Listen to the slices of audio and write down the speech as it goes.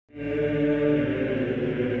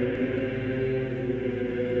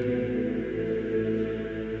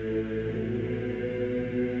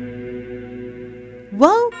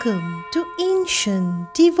Welcome to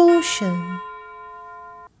Ancient Devotion.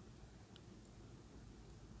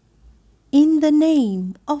 In the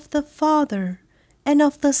name of the Father, and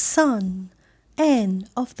of the Son, and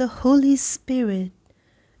of the Holy Spirit.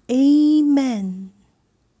 Amen.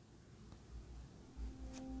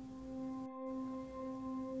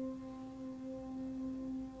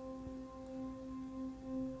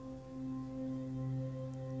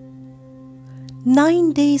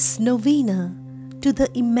 Nine Days Novena to the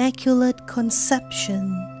Immaculate Conception.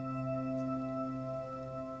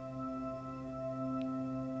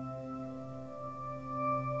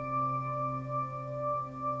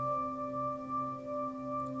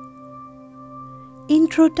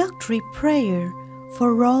 Introductory prayer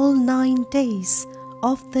for all 9 days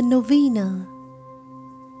of the Novena.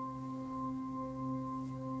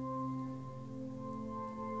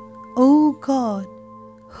 O God,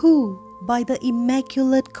 who by the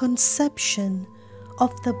Immaculate Conception of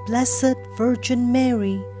the Blessed Virgin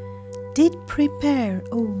Mary did prepare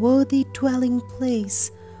a worthy dwelling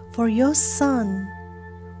place for your Son,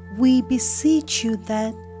 we beseech you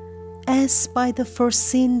that, as by the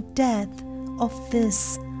foreseen death of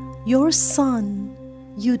this your Son,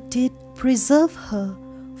 you did preserve her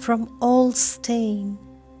from all stain,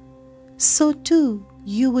 so too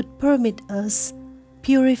you would permit us,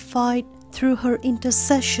 purified through her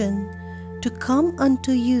intercession, to come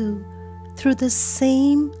unto you through the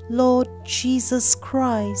same Lord Jesus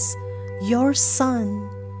Christ, your Son,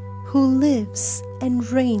 who lives and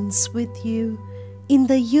reigns with you in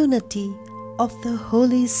the unity of the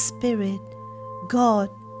Holy Spirit, God,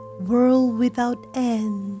 world without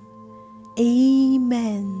end.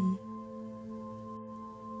 Amen.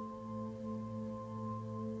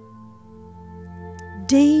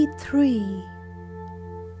 Day 3.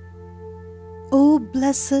 O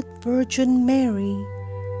Blessed Virgin Mary,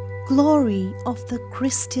 glory of the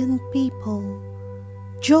Christian people,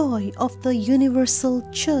 joy of the universal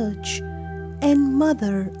Church, and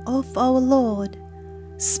Mother of our Lord,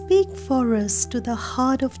 speak for us to the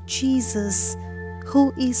heart of Jesus,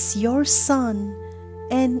 who is your Son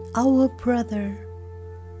and our brother.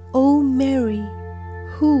 O Mary,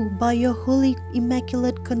 who by your holy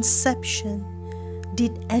Immaculate Conception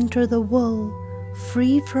did enter the world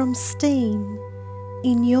free from stain,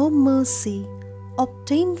 in your mercy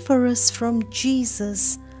obtain for us from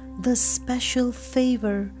Jesus the special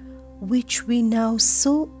favor which we now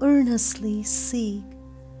so earnestly seek.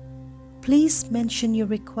 Please mention your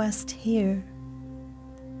request here.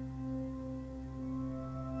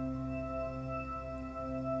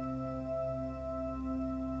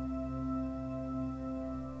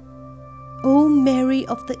 O Mary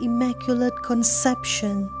of the Immaculate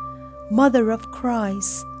Conception, Mother of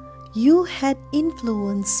Christ, you had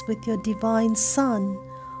influence with your divine Son,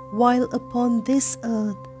 while upon this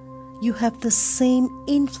earth you have the same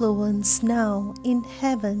influence now in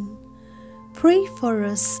heaven. Pray for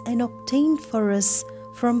us and obtain for us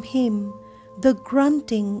from him the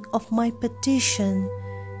granting of my petition,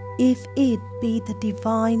 if it be the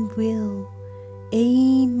divine will.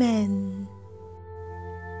 Amen.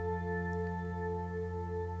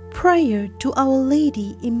 Prayer to Our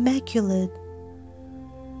Lady Immaculate.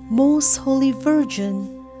 Most Holy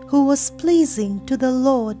Virgin, who was pleasing to the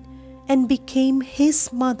Lord and became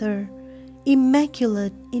his mother,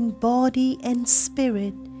 immaculate in body and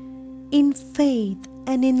spirit, in faith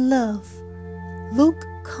and in love, look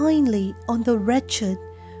kindly on the wretched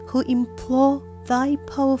who implore thy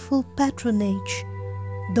powerful patronage,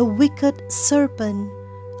 the wicked serpent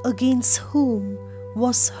against whom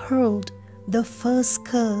was hurled the first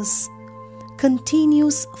curse,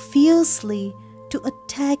 continues fiercely to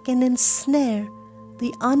attack and ensnare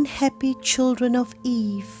the unhappy children of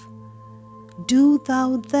Eve. Do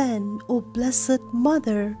thou then, O Blessed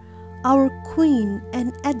Mother, our Queen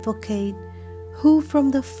and Advocate, who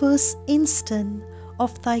from the first instant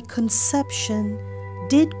of thy conception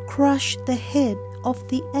did crush the head of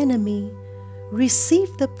the enemy,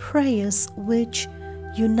 receive the prayers which,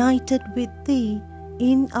 united with thee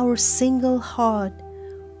in our single heart,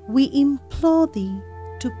 we implore thee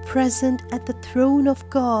to present at the throne of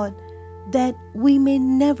God, that we may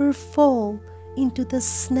never fall into the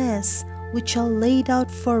snares which are laid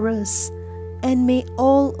out for us, and may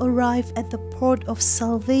all arrive at the port of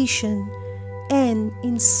salvation. And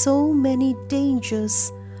in so many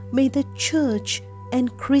dangers may the Church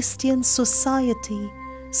and Christian society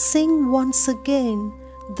sing once again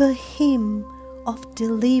the hymn of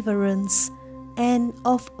deliverance and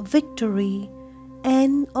of victory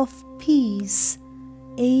and of peace.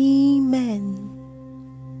 Amen.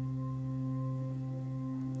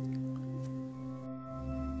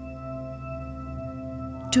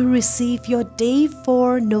 To receive your Day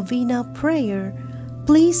 4 Novena prayer,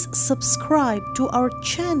 please subscribe to our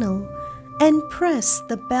channel and press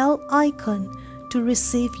the bell icon to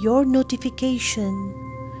receive your notification.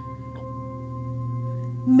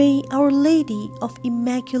 May Our Lady of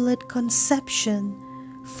Immaculate Conception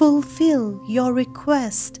fulfill your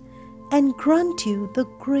request and grant you the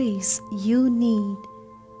grace you need.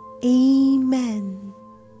 Amen.